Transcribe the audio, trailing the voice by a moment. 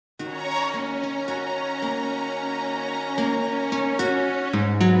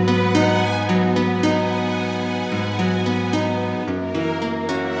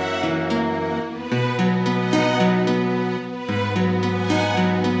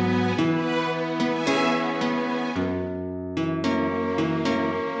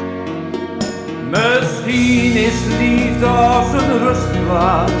Misschien is liefde als een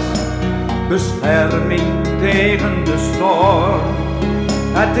rustplaats, bescherming tegen de storm.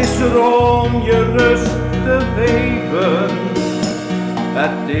 Het is er om je rust te geven,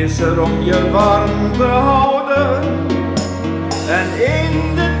 het is er om je warm te houden. En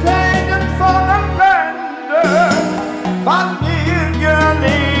in de tijden van ellende, wanneer je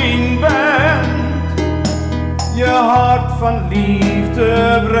alleen bent, je hart van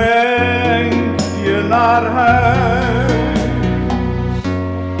liefde brengt je naar huis.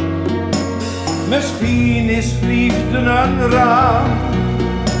 Misschien is liefde een raam,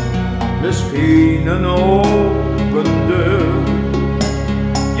 misschien een open deur.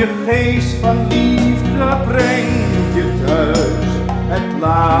 Je geest van liefde brengt je thuis, het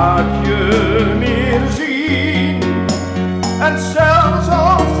laat je meer zien. En zelfs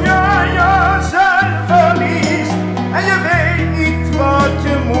als je jezelf verliest en je weet niet wat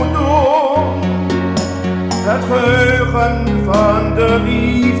je moet doen, het geheugen van de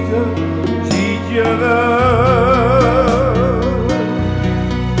liefde ziet je wel.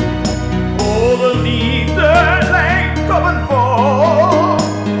 Oh, de liefde lijkt op een boom,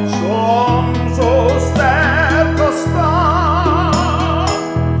 soms zo sterk als staal.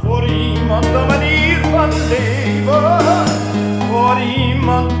 Voor iemand een manier van leven, voor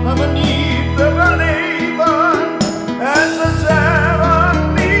iemand een manier te beleven. En ze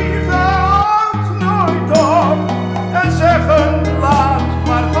zeggen liefde houdt nooit op, en zeggen laat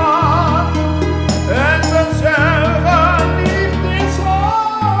maar gaan. En ze zeggen liefde is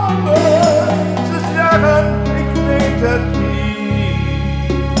anders, ze zeggen ik weet het niet.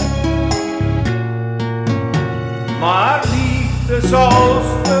 Maar liefde zoals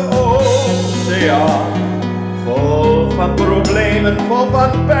de oceaan, vol van problemen, vol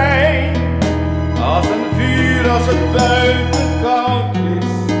van pijn. Als een vuur als het buiten koud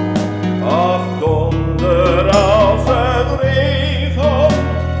is, of donder als het regent.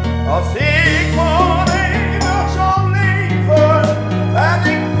 Als ik voor eeuwig zal leven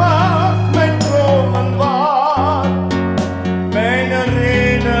en ik maak mijn dromen waar. Mijn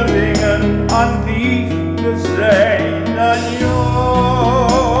herinneringen aan liefde zijn aan jou.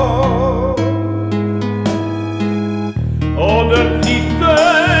 Oh, de liefde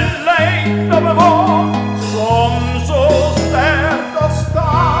lijkt op een wolk, soms zo sterk als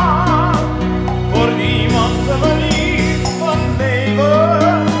staal. Voor iemand een manier van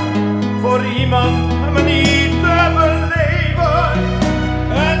leven, voor iemand een manier te beleven.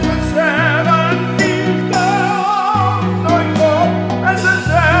 En ze zeggen liefde houdt nooit op, en ze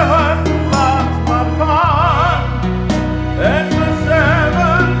zeggen laat maar gaan. En ze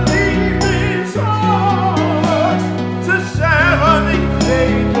zeggen liefde is alles, ze zeggen ik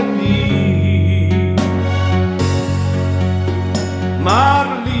weet het niet. Maar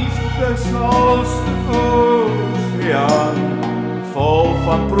liefde zoals de oceaan, vol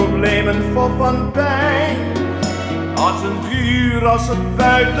van problemen, vol van pijn. Als een vuur als het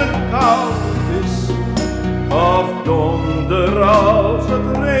buiten koud is, of donder als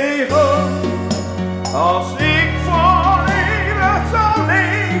het regent. Als ik voor eeuwig zal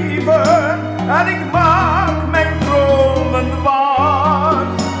leven en ik maak mijn dromen waar.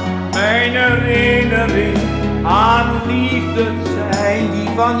 Mijn herinnering aan liefde zijn die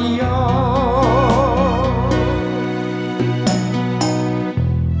van jou.